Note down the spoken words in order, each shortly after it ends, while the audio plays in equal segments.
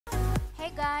Hey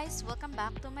guys, welcome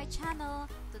back to my channel.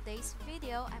 Today's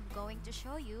video, I'm going to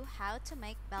show you how to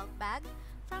make belt bag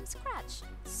from scratch.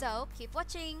 So keep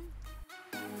watching.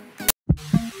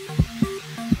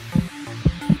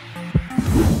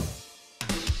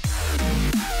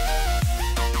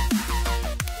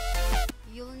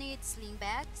 You'll need sling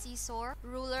bag, scissor,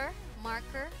 ruler,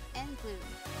 marker, and glue.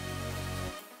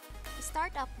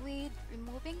 Start up with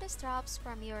removing the straps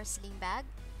from your sling bag.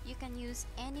 You can use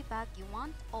any bag you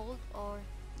want, old or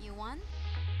new one.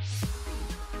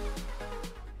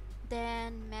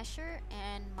 Then measure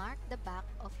and mark the back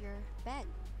of your bag.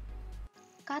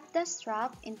 Cut the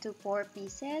strap into 4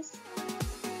 pieces.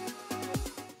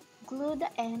 Glue the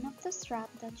end of the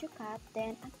strap that you cut,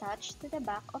 then attach to the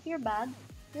back of your bag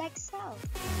like so.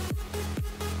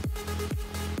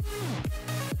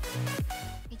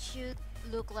 It should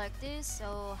look like this,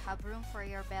 so have room for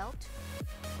your belt.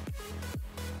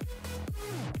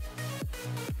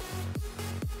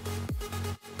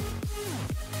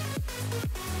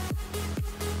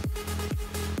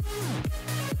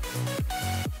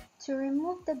 To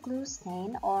remove the glue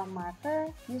stain or marker,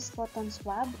 use cotton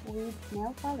swab with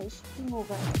nail polish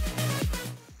remover.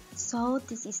 So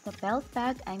this is the belt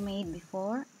bag I made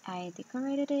before. I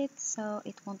decorated it so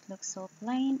it won't look so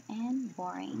plain and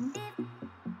boring.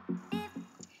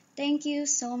 Thank you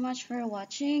so much for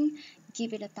watching.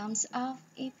 Give it a thumbs up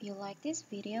if you like this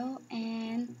video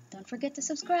and don't forget to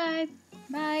subscribe.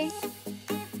 Bye!